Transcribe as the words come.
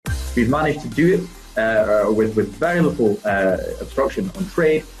We've managed to do it with very little obstruction on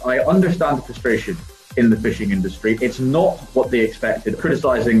trade. I understand the frustration in the fishing industry. It's not what they expected,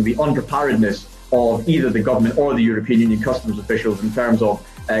 criticising the unpreparedness of either the government or the European Union customs officials in terms of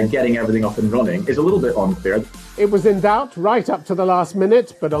getting everything up and running is a little bit unfair. It was in doubt right up to the last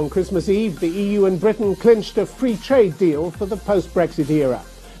minute, but on Christmas Eve, the EU and Britain clinched a free trade deal for the post-Brexit era.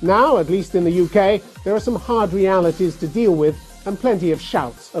 Now, at least in the UK, there are some hard realities to deal with and plenty of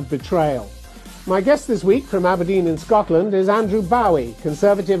shouts of betrayal. My guest this week from Aberdeen in Scotland is Andrew Bowie,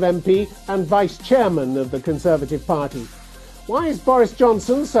 Conservative MP and Vice Chairman of the Conservative Party. Why is Boris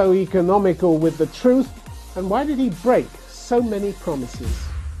Johnson so economical with the truth, and why did he break so many promises?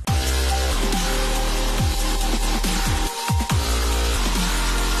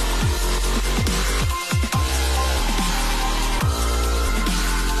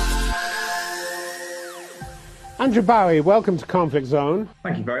 Andrew Bowie, welcome to Conflict Zone.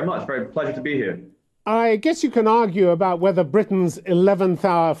 Thank you very much. Very pleasure to be here. I guess you can argue about whether Britain's 11th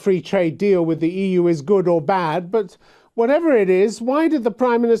hour free trade deal with the EU is good or bad, but whatever it is, why did the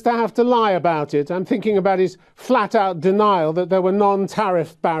Prime Minister have to lie about it? I'm thinking about his flat-out denial that there were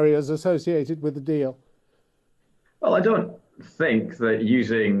non-tariff barriers associated with the deal. Well, I don't think that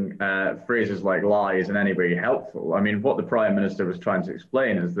using phrases like lie is in any way helpful. I mean, what the Prime Minister was trying to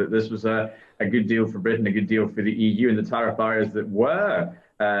explain is that this was a good deal for Britain, a good deal for the EU, and the tariff barriers that were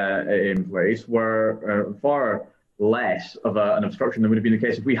in place were far less of an obstruction than would have been the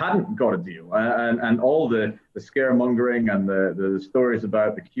case if we hadn't got a deal. And all the scaremongering and the stories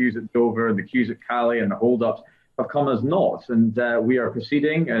about the queues at Dover and the queues at Calais and the hold-ups have come as naught. And we are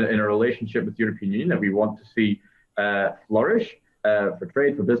proceeding in a relationship with the European Union that we want to see flourish for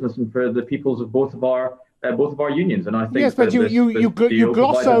trade, for business, and for the peoples of both of our unions. And I think yes, but you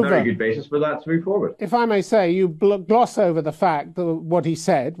gloss over a very good basis for that to move forward. If I may say, you gloss over the fact that what he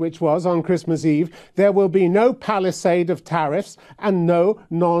said, which was on Christmas Eve, there will be no palisade of tariffs and no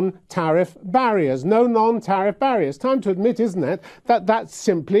non-tariff barriers. No non-tariff barriers. Time to admit, isn't it, that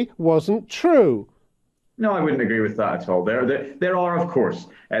simply wasn't true. No, I wouldn't agree with that at all. There are, of course,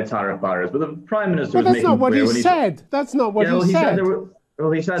 tariff barriers, but the Prime Minister was making clear when he said. That's not what he said. Well,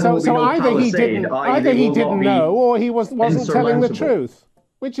 he said there will be no either palisade. Either he didn't know, or he wasn't telling the truth.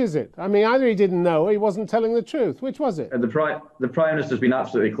 Which is it? I mean, either he didn't know, or he wasn't telling the truth. Which was it? The Prime Minister's been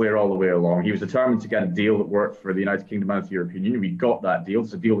absolutely clear all the way along. He was determined to get a deal that worked for the United Kingdom and the European Union. We got that deal.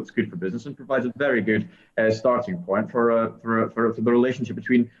 It's a deal that's good for business and provides a very good starting point for the relationship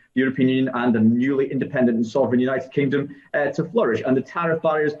between the European Union and the newly independent and sovereign United Kingdom to flourish. And the tariff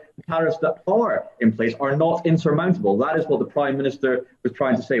barriers, the tariffs that are in place, are not insurmountable. That is what the Prime Minister was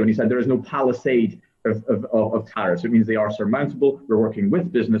trying to say when he said there is no palisade of tariffs. It means they are surmountable. We're working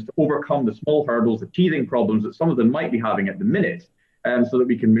with business to overcome the small hurdles, the teething problems that some of them might be having at the minute, so that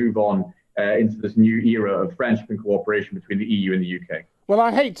we can move on into this new era of friendship and cooperation between the EU and the UK. Well,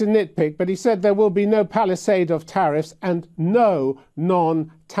 I hate to nitpick, but he said there will be no palisade of tariffs and no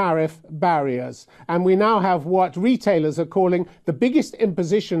non-tariff barriers. And we now have what retailers are calling the biggest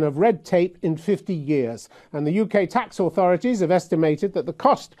imposition of red tape in 50 years. And the UK tax authorities have estimated that the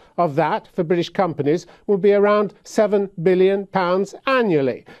cost of that for British companies will be around £7 billion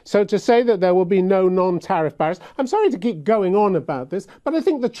annually. So to say that there will be no non-tariff barriers, I'm sorry to keep going on about this, but I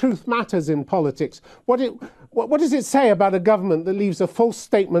think the truth matters in politics. What does it say about a government that leaves a false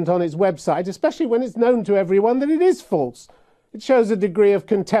statement on its website, especially when it's known to everyone that it is false? It shows a degree of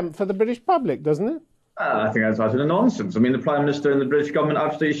contempt for the British public, doesn't it? I think that's utter nonsense. I mean, the Prime Minister and the British government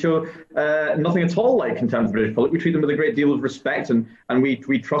absolutely show nothing at all like contempt for the British public. We treat them with a great deal of respect, and we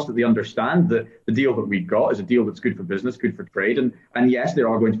trust that they understand that the deal that we've got is a deal that's good for business, good for trade. And yes, there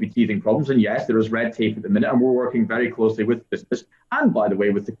are going to be teething problems, and yes, there is red tape at the minute, and we're working very closely with business and, by the way,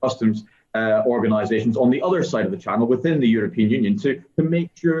 with the customs organisations on the other side of the channel within the European Union to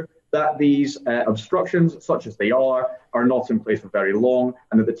make sure that these obstructions, such as they are not in place for very long,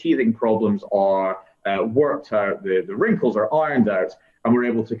 and that the teething problems are worked out, the wrinkles are ironed out, and we're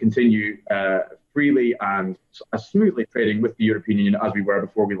able to continue freely and smoothly trading with the European Union as we were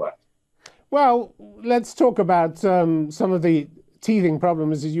before we left. Well, let's talk about some of the teething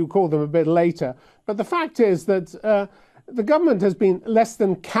problems, as you call them, a bit later. But the fact is that the government has been less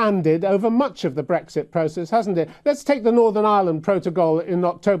than candid over much of the Brexit process, hasn't it? Let's take the Northern Ireland Protocol in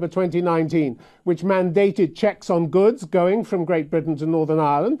October 2019, which mandated checks on goods going from Great Britain to Northern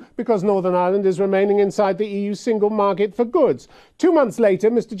Ireland because Northern Ireland is remaining inside the EU single market for goods. 2 months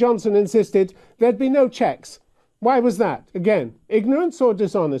later, Mr Johnson insisted there'd be no checks. Why was that? Again, ignorance or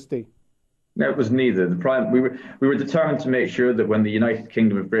dishonesty? No, it was neither. We were determined to make sure that when the United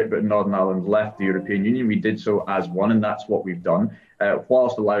Kingdom of Great Britain and Northern Ireland left the European Union, we did so as one, and that's what we've done,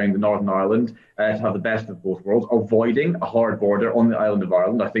 whilst allowing the Northern Ireland to have the best of both worlds, avoiding a hard border on the island of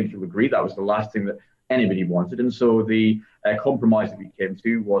Ireland. I think you'll agree that was the last thing that anybody wanted, and so the compromise that we came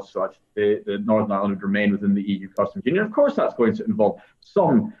to was such that the Northern Ireland would remain within the EU customs union. Of course, that's going to involve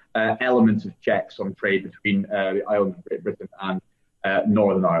some elements of checks on trade between the island of Great Britain and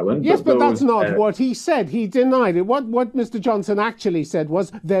Northern Ireland. Yes, but that's not what he said. He denied it. What Mr. Johnson actually said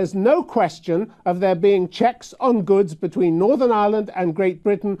was there's no question of there being checks on goods between Northern Ireland and Great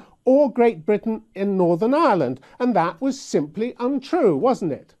Britain or Great Britain in Northern Ireland. And that was simply untrue,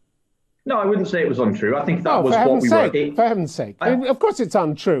 wasn't it? No, I wouldn't say it was untrue. I think that was what we were... For heaven's sake. Of course it's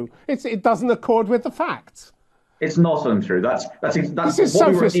untrue. It doesn't accord with the facts. It's not untrue. This is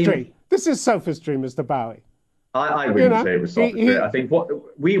sophistry. This is sophistry, Mr. Bowie. I wouldn't say it was sophistry. I think what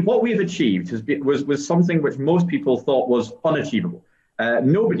we've achieved was something which most people thought was unachievable.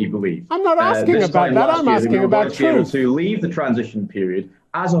 Nobody believed. I'm not asking about that. I'm asking about truth. We were able to leave the transition period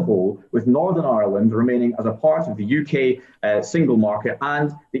as a whole, with Northern Ireland remaining as a part of the UK single market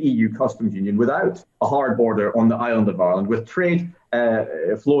and the EU customs union without a hard border on the island of Ireland, with trade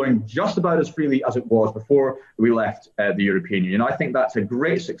flowing just about as freely as it was before we left the European Union. I think that's a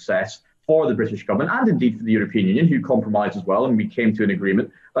great success for the British government and indeed for the European Union, who compromised as well, and we came to an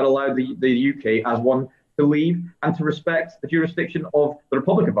agreement that allowed the UK as one to leave and to respect the jurisdiction of the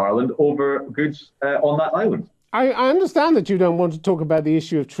Republic of Ireland over goods on that island. I understand that you don't want to talk about the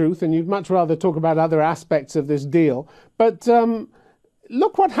issue of truth and you'd much rather talk about other aspects of this deal. But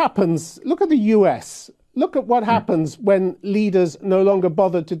look what happens. Look at the US. Look at what happens when leaders no longer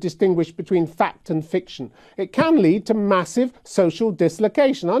bother to distinguish between fact and fiction. It can lead to massive social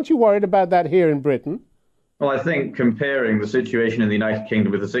dislocation. Aren't you worried about that here in Britain? Well, I think comparing the situation in the United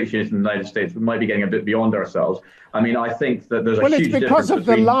Kingdom with the situation in the United States, we might be getting a bit beyond ourselves. I mean, I think that there's a huge difference. Well, it's because of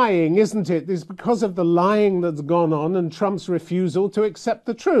the lying, isn't it? It's because of the lying that's gone on and Trump's refusal to accept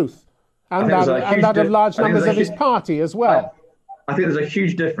the truth. And that of large numbers of his party as well. I think there's a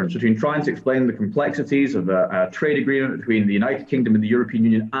huge difference between trying to explain the complexities of a trade agreement between the United Kingdom and the European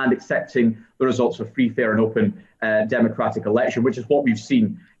Union and accepting the results of free, fair and open democratic election, which is what we've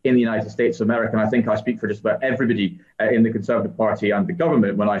seen in the United States of America. And I think I speak for just about everybody in the Conservative Party and the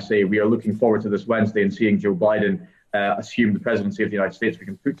government when I say we are looking forward to this Wednesday and seeing Joe Biden assume the presidency of the United States. We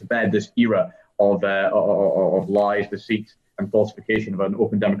can put to bed this era of lies, deceit and falsification of an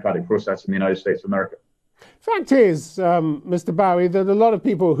open democratic process in the United States of America. Fact is, Mr. Bowie, that a lot of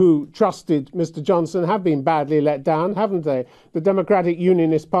people who trusted Mr. Johnson have been badly let down, haven't they? The Democratic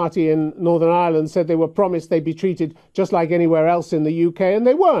Unionist Party in Northern Ireland said they were promised they'd be treated just like anywhere else in the UK, and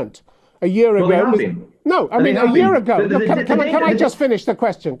they weren't. A year ago... a year ago... Can I just finish the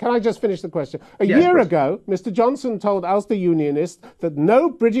question? A year ago, Mr. Johnson told Ulster Unionists that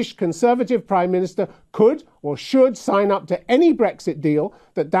no British Conservative Prime Minister could or should sign up to any Brexit deal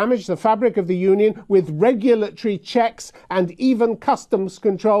that damaged the fabric of the Union with regulatory checks and even customs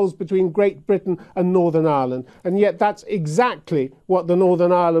controls between Great Britain and Northern Ireland. And yet that's exactly what the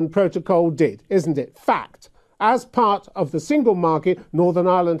Northern Ireland Protocol did, isn't it? Fact. As part of the single market, Northern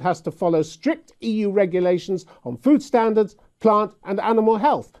Ireland has to follow strict EU regulations on food standards, plant and animal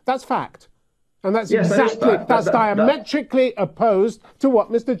health. That's fact. And that's that's diametrically opposed to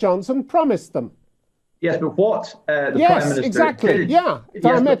what Mr. Johnson promised them. Yes, but what the Prime Minister did...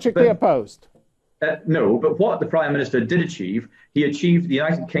 diametrically opposed. No, but what the Prime Minister did achieve, he achieved the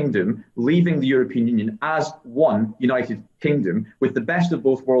United Kingdom leaving the European Union as one United Kingdom with the best of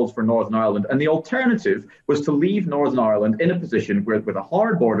both worlds for Northern Ireland. And the alternative was to leave Northern Ireland in a position where, with a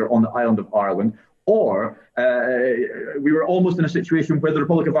hard border on the island of Ireland, or we were almost in a situation where the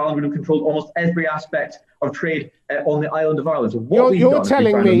Republic of Ireland would have controlled almost every aspect of trade on the island of Ireland. So what you're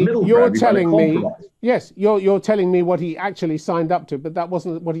telling me what he actually signed up to, but that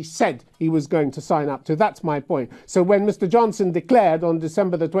wasn't what he said he was going to sign up to. That's my point. So when Mr. Johnson declared on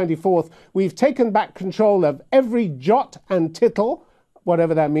December the 24th, we've taken back control of every jot and tittle,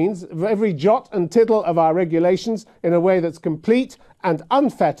 whatever that means, every jot and tittle of our regulations in a way that's complete and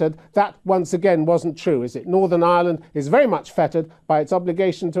unfettered, that once again wasn't true, is it? Northern Ireland is very much fettered by its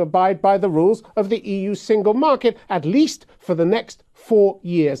obligation to abide by the rules of the EU single market, at least for the next 4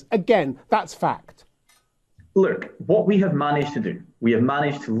 years. Again, that's fact. Look, what we have managed to do, we have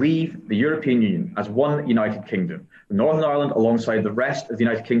managed to leave the European Union as one United Kingdom, Northern Ireland alongside the rest of the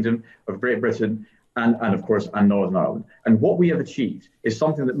United Kingdom of Great Britain and of course, Northern Ireland. And what we have achieved is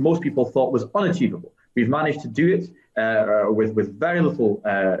something that most people thought was unachievable. We've managed to do it with very little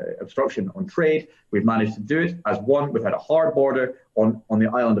obstruction on trade. We've managed to do it as one without a hard border on the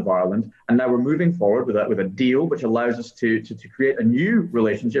island of Ireland. And now we're moving forward with a deal which allows us to create a new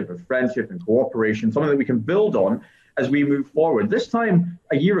relationship of friendship and cooperation, something that we can build on as we move forward. This time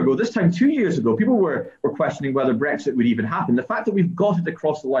a year ago, this time 2 years ago, people were questioning whether Brexit would even happen. The fact that we've got it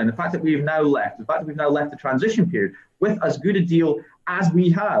across the line, the fact that we've now left, the transition period with as good a deal as we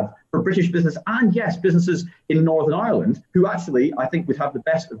have for British business and, yes, businesses in Northern Ireland, who actually I think would have the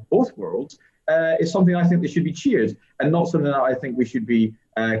best of both worlds, is something I think that should be cheered and not something that I think we should be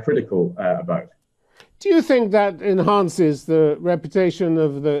critical about. Do you think that enhances the reputation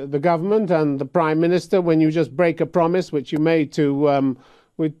of the government and the Prime Minister when you just break a promise which you made to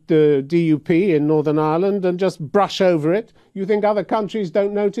with the DUP in Northern Ireland and just brush over it? You think other countries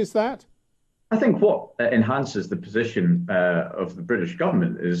don't notice that? I think what enhances the position of the British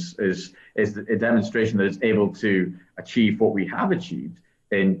government is a demonstration that it's able to achieve what we have achieved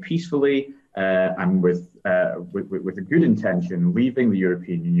in peacefully and with a good intention, leaving the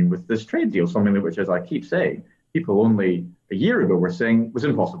European Union with this trade deal, something which, as I keep saying, people only a year ago were saying was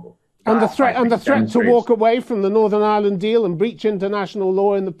impossible. And the threat to walk away from the Northern Ireland deal and breach international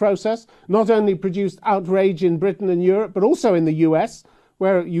law in the process not only produced outrage in Britain and Europe, but also in the US,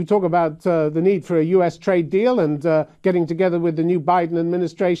 where you talk about the need for a US trade deal and getting together with the new Biden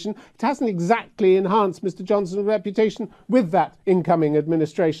administration. It hasn't exactly enhanced Mr. Johnson's reputation with that incoming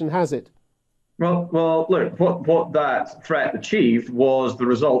administration, has it? Well, look, what that threat achieved was the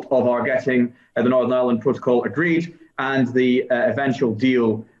result of our getting the Northern Ireland Protocol agreed and the eventual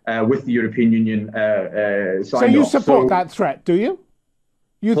deal with the European Union signed off. So you support that threat, do you?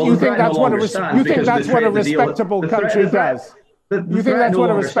 You think that's what a respectable country does? You think that's what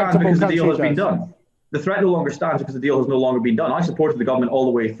a respectable country does? The threat no longer stands because the deal has no longer been done. I supported the government all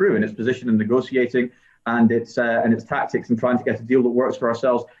the way through in its position in negotiating and its tactics in trying to get a deal that works for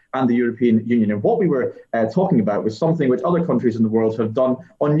ourselves and the European Union. And what we were talking about was something which other countries in the world have done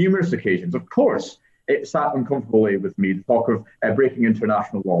on numerous occasions. Of course, it sat uncomfortably with me to talk of breaking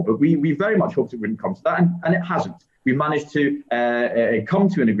international law, but we very much hoped it wouldn't come to that, and it hasn't. We managed to come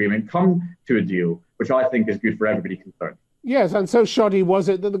to an agreement, come to a deal, which I think is good for everybody concerned. Yes, and so shoddy was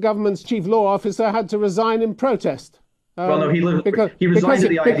it that the government's chief law officer had to resign in protest. Well, no, he resigned at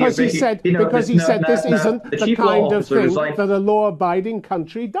the idea because he said this isn't the kind of thing that a law-abiding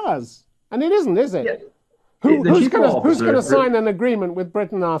country does, and it isn't, is it? Yeah. Who's going to sign an agreement with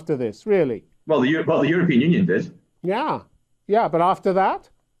Britain after this? Really? Well, the European Union did. Yeah, but after that,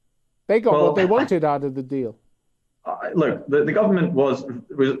 they got what they wanted out of the deal. Look, the government was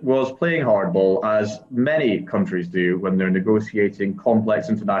playing hardball, as many countries do when they're negotiating complex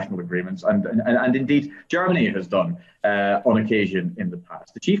international agreements, and indeed Germany has done on occasion in the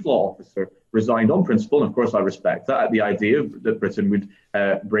past. The chief law officer resigned on principle, and of course I respect that, the idea that Britain would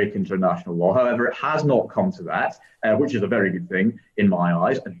break international law. However, it has not come to that, which is a very good thing in my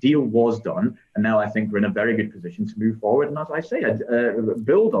eyes. A deal was done, and now I think we're in a very good position to move forward. And as I say,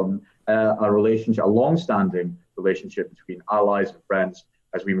 build on a relationship, a long-standing relationship between allies and friends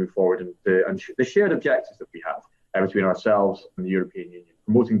as we move forward, and the shared objectives that we have between ourselves and the European Union: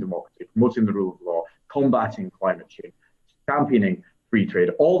 promoting democracy, promoting the rule of law, combating climate change, championing free trade,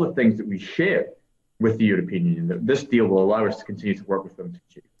 all the things that we share with the European Union, that this deal will allow us to continue to work with them to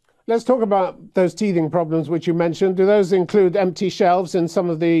achieve. Let's talk about those teething problems which you mentioned. Do those include empty shelves in some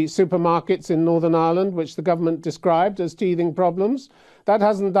of the supermarkets in Northern Ireland, which the government described as teething problems? That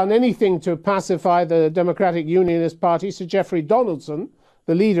hasn't done anything to pacify the Democratic Unionist Party. Sir Geoffrey Donaldson,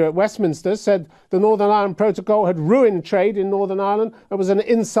 the leader at Westminster, said the Northern Ireland Protocol had ruined trade in Northern Ireland and was an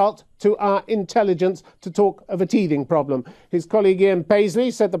insult to our intelligence to talk of a teething problem. His colleague Ian Paisley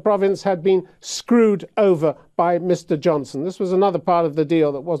said the province had been screwed over by Mr. Johnson. This was another part of the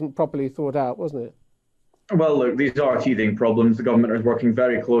deal that wasn't properly thought out, wasn't it? Well, look, these are teething problems. The government is working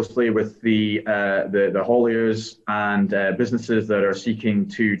very closely with the hauliers and businesses that are seeking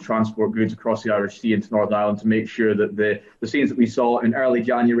to transport goods across the Irish Sea into Northern Ireland to make sure that the scenes that we saw in early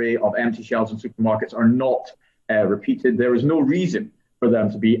January of empty shelves in supermarkets are not repeated. There is no reason for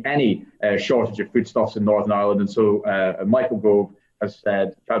them to be any shortage of foodstuffs in Northern Ireland. And so Michael Gove has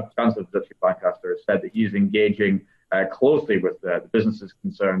said, Chancellor of the District Lancaster has said that he's engaging closely with the businesses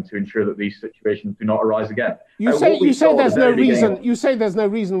concerned to ensure that these situations do not arise again. You say there's no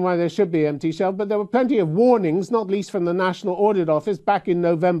reason why there should be empty shelves, but there were plenty of warnings, not least from the National Audit Office back in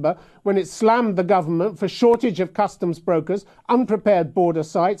November, when it slammed the government for shortage of customs brokers, unprepared border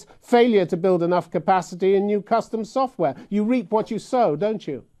sites, failure to build enough capacity and new customs software. You reap what you sow, don't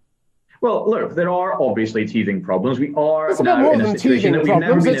you? Well, look, there are obviously teething problems. We are It's a bit now more in a than situation teething that we've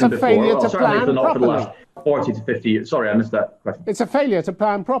never problems. been It's in a before. failure Well, to certainly plan not for the last properly. 40 to 50 years. Sorry, I missed that question. It's a failure to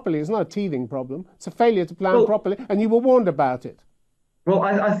plan properly. It's not a teething problem. It's a failure to plan Well, properly, and you were warned about it. Well,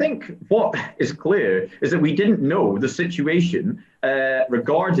 I think what is clear is that we didn't know the situation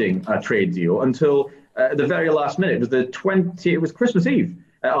regarding a trade deal until the very last minute. It was it was Christmas Eve,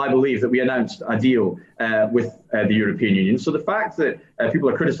 I believe, that we announced a deal with the European Union. So the fact that people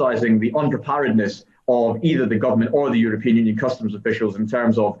are criticising the unpreparedness of either the government or the European Union customs officials in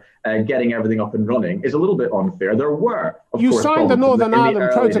terms of getting everything up and running is a little bit unfair. There were, of You course, signed the problems Northern in the Ireland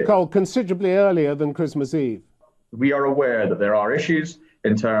early Protocol days. considerably earlier than Christmas Eve. We are aware that there are issues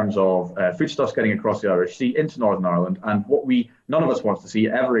in terms of foodstuffs getting across the Irish Sea into Northern Ireland, and what none of us wants to see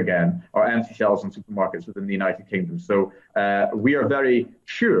ever again are empty shelves in supermarkets within the United Kingdom. So we are very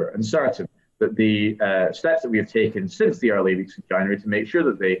sure and certain that the steps that we have taken since the early weeks of January to make sure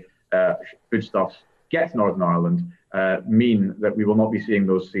that the foodstuffs get to Northern Ireland mean that we will not be seeing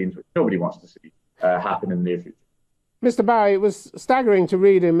those scenes which nobody wants to see happen in the near future. Mr. Bowie, it was staggering to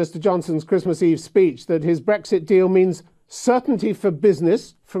read in Mr. Johnson's Christmas Eve speech that his Brexit deal means certainty for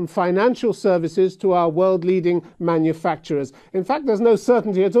business, from financial services to our world-leading manufacturers. In fact, there's no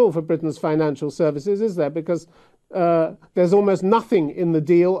certainty at all for Britain's financial services, is there? Because there's almost nothing in the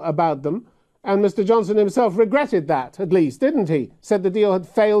deal about them. And Mr. Johnson himself regretted that, at least, didn't he? Said the deal had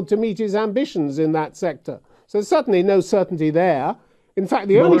failed to meet his ambitions in that sector. So there's certainly no certainty there. In fact,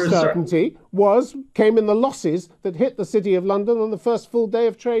 the only certainty came in the losses that hit the City of London on the first full day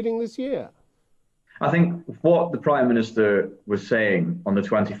of trading this year. I think what the Prime Minister was saying on the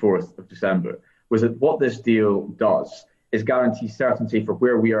 24th of December was that what this deal does is guarantee certainty for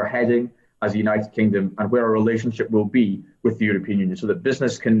where we are heading as a United Kingdom and where our relationship will be with the European Union, so that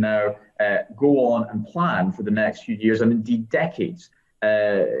business can now go on and plan for the next few years and indeed decades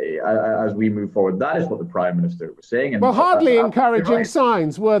as we move forward. That is what the Prime Minister was saying. And well, hardly encouraging right.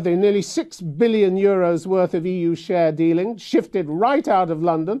 signs, were they? Nearly €6 billion worth of EU share dealing shifted right out of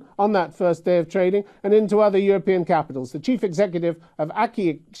London on that first day of trading and into other European capitals. The chief executive of Aki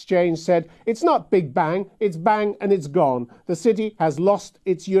Exchange said, "It's not big bang, it's bang and it's gone. The city has lost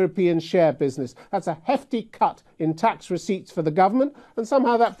its European share business." That's a hefty cut in tax receipts for the government, and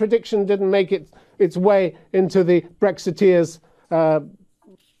somehow that prediction didn't make its way into the Brexiteers'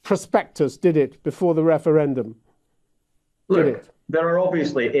 prospectus, did it, before the referendum? Look, there are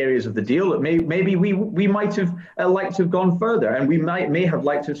obviously areas of the deal that maybe we might have liked to have gone further, and we may have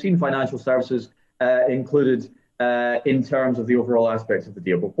liked to have seen financial services included in terms of the overall aspects of the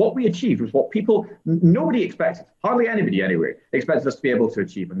deal. But what we achieved was what nobody expected, hardly anybody anyway, expected us to be able to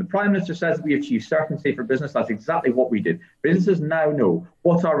achieve. And the Prime Minister says that we achieved certainty for business. That's exactly what we did. Businesses now know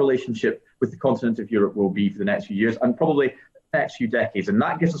what our relationship with the continent of Europe will be for the next few years and probably next few decades, and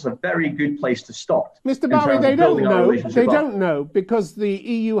that gives us a very good place to start. Mr. Bowie, they don't know. They don't know because the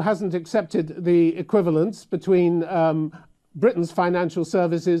EU hasn't accepted the equivalence between Britain's financial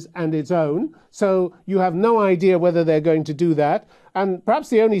services and its own. So you have no idea whether they're going to do that. And perhaps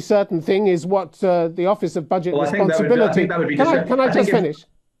the only certain thing is what the Office of Budget Responsibility. Can I just finish?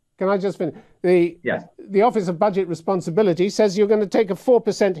 Can I just finish? The Office of Budget Responsibility says you're going to take a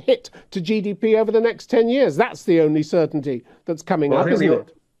 4% hit to GDP over the next 10 years. That's the only certainty that's coming up, isn't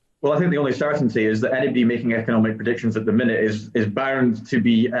it? Well, I think the only certainty is that anybody making economic predictions at the minute is bound to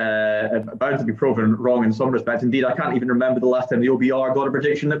be proven wrong in some respects. Indeed, I can't even remember the last time the OBR got a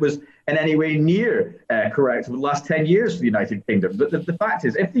prediction that was in any way near correct over the last 10 years for the United Kingdom. But the fact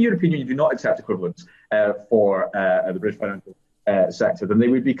is, if the European Union do not accept equivalence for the British financial sector, then they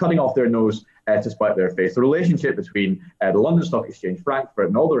would be cutting off their nose to spite their face. The relationship between the London Stock Exchange, Frankfurt,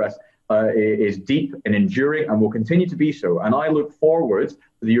 and all the rest is deep and enduring and will continue to be so. And I look forward to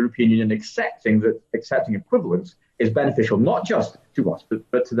the European Union accepting equivalence is beneficial, not just to us,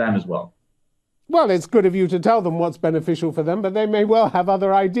 but to them as well. Well, it's good of you to tell them what's beneficial for them, but they may well have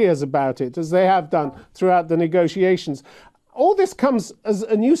other ideas about it, as they have done throughout the negotiations. All this comes as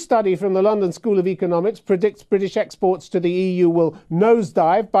a new study from the London School of Economics predicts British exports to the EU will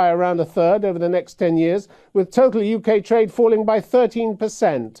nosedive by around a third over the next 10 years, with total UK trade falling by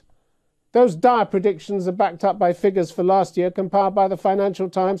 13%. Those dire predictions are backed up by figures for last year compiled by the Financial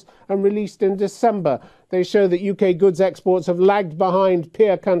Times and released in December. They show that UK goods exports have lagged behind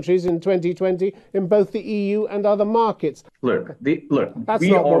peer countries in 2020 in both the EU and other markets. Look, we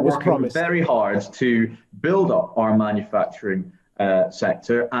are working very hard to build up our manufacturing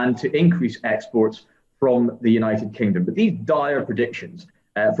sector and to increase exports from the United Kingdom. But these dire predictions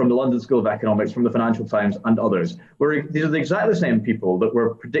from the London School of Economics, from the Financial Times, and others. These are exactly the same people that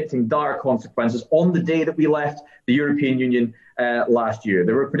were predicting dire consequences on the day that we left the European Union last year.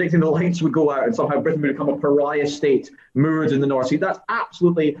 They were predicting the lights would go out and somehow Britain would become a pariah state moored in the North Sea. That's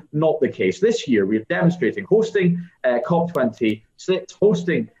absolutely not the case. This year, we are demonstrating, hosting COP26,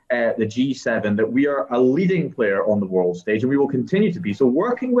 hosting the G7, that we are a leading player on the world stage, and we will continue to be. So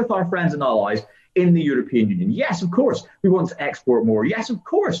working with our friends and allies in the European Union. Yes, of course, we want to export more. Yes, of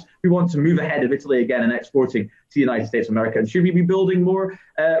course, we want to move ahead of Italy again in exporting to the United States of America. And should we be building more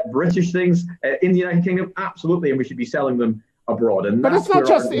British things in the United Kingdom? Absolutely, and we should be selling them abroad. And but it's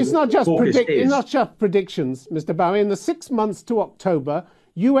not just predictions, Mr. Bowie. In the 6 months to October,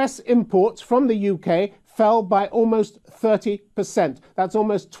 US imports from the UK fell by almost 30%. That's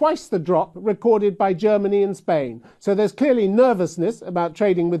almost twice the drop recorded by Germany and Spain. So there's clearly nervousness about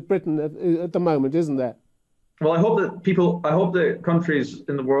trading with Britain at the moment, isn't there? Well, I hope that countries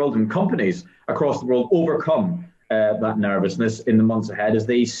in the world and companies across the world overcome that nervousness in the months ahead as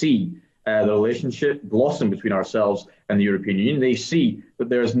they see the relationship blossom between ourselves and the European Union. They see that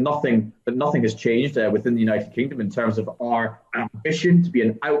nothing has changed within the United Kingdom in terms of our ambition to be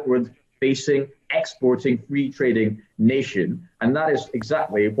an outward-facing, exporting, free trading nation. And that is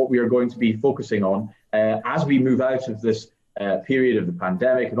exactly what we are going to be focusing on as we move out of this period of the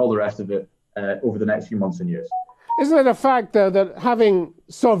pandemic and all the rest of it over the next few months and years. Isn't it a fact, though, that having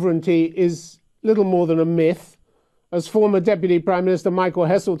sovereignty is little more than a myth? As former Deputy Prime Minister Michael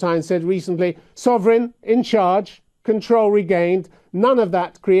Heseltine said recently, sovereign, in charge, control regained, none of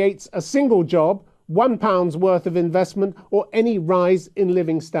that creates a single job, £1 worth of investment, or any rise in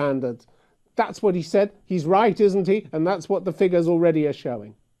living standards. That's what he said. He's right, isn't he? And that's what the figures already are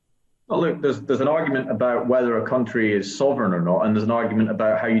showing. Well, look, there's an argument about whether a country is sovereign or not, and there's an argument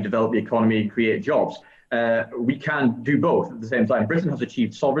about how you develop the economy and create jobs. We can do both at the same time. Britain has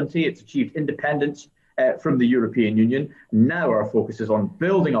achieved sovereignty. It's achieved independence from the European Union. Now our focus is on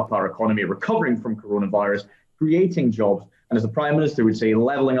building up our economy, recovering from coronavirus, creating jobs, and as the Prime Minister would say,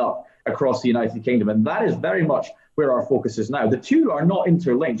 levelling up across the United Kingdom. And that is very much where our focus is now. The two are not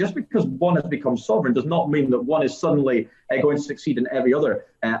interlinked. Just because one has become sovereign does not mean that one is suddenly going to succeed in every other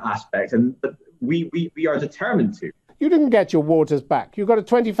aspect. And we are determined to. You didn't get your waters back. You got a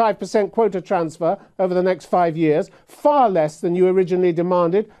 25% quota transfer over the next 5 years, far less than you originally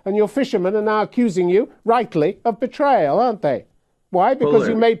demanded. And your fishermen are now accusing you, rightly, of betrayal, aren't they? Why? Because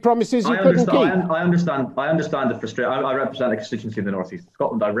you made promises you couldn't keep. I understand the frustration. I represent a constituency in the northeast of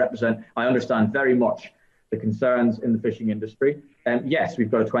Scotland. I understand very much the concerns in the fishing industry. And yes, we've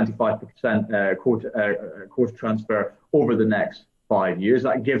got a 25% quota transfer over the next 5 years.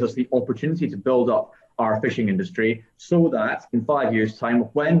 That gives us the opportunity to build up our fishing industry so that in 5 years' time,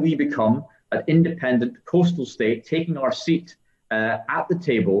 when we become an independent coastal state, taking our seat at the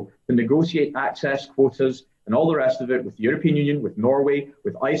table to negotiate access, quotas, and all the rest of it with the European Union, with Norway,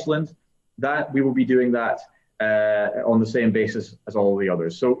 with Iceland, that we will be doing that on the same basis as all the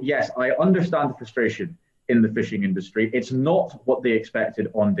others. So yes, I understand the frustration in the fishing industry. It's not what they expected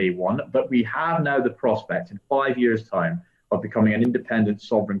on day one, but we have now the prospect in 5 years' time of becoming an independent,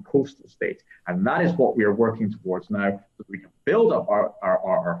 sovereign coastal state. And that is what we are working towards now, so that we can build up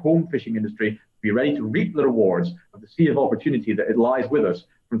our home fishing industry, be ready to reap the rewards of the sea of opportunity that it lies with us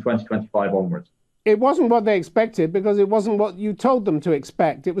from 2025 onwards. It wasn't what they expected because it wasn't what you told them to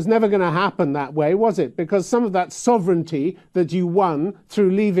expect. It was never going to happen that way, was it? Because some of that sovereignty that you won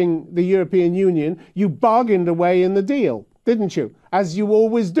through leaving the European Union, you bargained away in the deal, didn't you? As you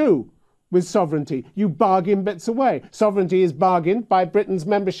always do with sovereignty. You bargain bits away. Sovereignty is bargained by Britain's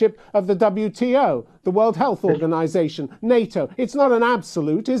membership of the WTO, the World Health Organization, NATO. It's not an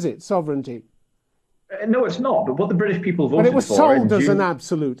absolute, is it, sovereignty? No, it's not. But what the British people voted for... But it was sold as an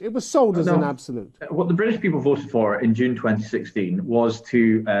absolute. It was sold as an absolute. What the British people voted for in June 2016 was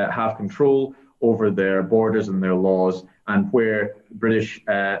to have control over their borders and their laws, and where British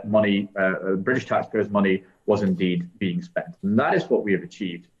British taxpayers' money was indeed being spent. And that is what we have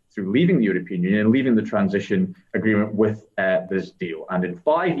achieved through leaving the European Union and leaving the transition agreement with this deal. And in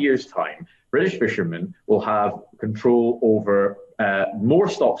 5 years' time, British fishermen will have control over more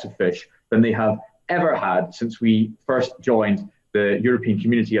stocks of fish than they have ever had since we first joined the European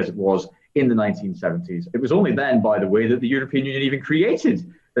community as it was in the 1970s. It was only then, by the way, that the European Union even created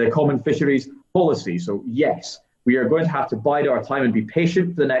the common fisheries policy. So yes, we are going to have to bide our time and be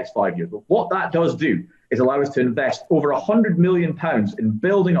patient for the next 5 years. But what that does do is allow us to invest over £100 million in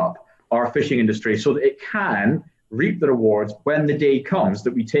building up our fishing industry so that it can reap the rewards when the day comes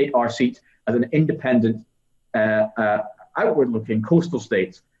that we take our seat as an independent, outward-looking coastal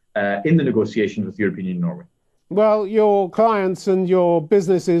state in the negotiations with the European Union and Norway. Well, your clients and your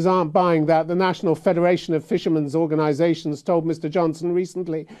businesses aren't buying that. The National Federation of Fishermen's Organizations told Mr. Johnson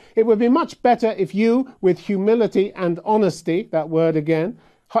recently, it would be much better if you, with humility and honesty, that word again,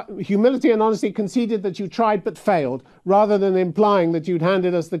 humility and honesty, conceded that you tried but failed, rather than implying that you'd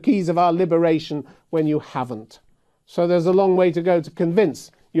handed us the keys of our liberation when you haven't. So there's a long way to go to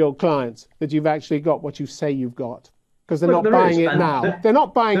convince your clients that you've actually got what you say you've got, because they're not buying it now. They're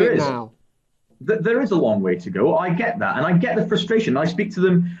not buying it now. There is a long way to go. I get that. And I get the frustration. I speak to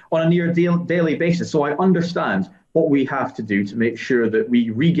them on a near daily basis. So I understand what we have to do to make sure that we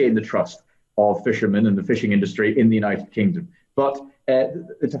regain the trust of fishermen and the fishing industry in the United Kingdom. But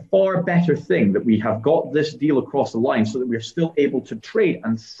it's a far better thing that we have got this deal across the line so that we're still able to trade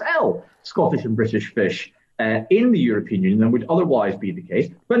and sell Scottish and British fish in the European Union than would otherwise be the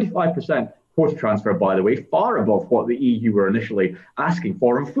case. 25% quota transfer, by the way, far above what the EU were initially asking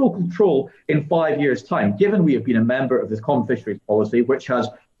for, and full control in 5 years' time, given we have been a member of this common fisheries policy, which has,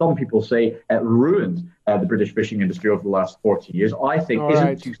 some people say, ruined the British fishing industry over the last 40 years, I think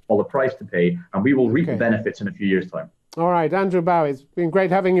isn't too small a price to pay, and we will reap the benefits in a few years' time. All right, Andrew Bowie, it's been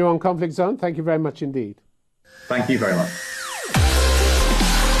great having you on Conflict Zone. Thank you very much indeed. Thank you very much.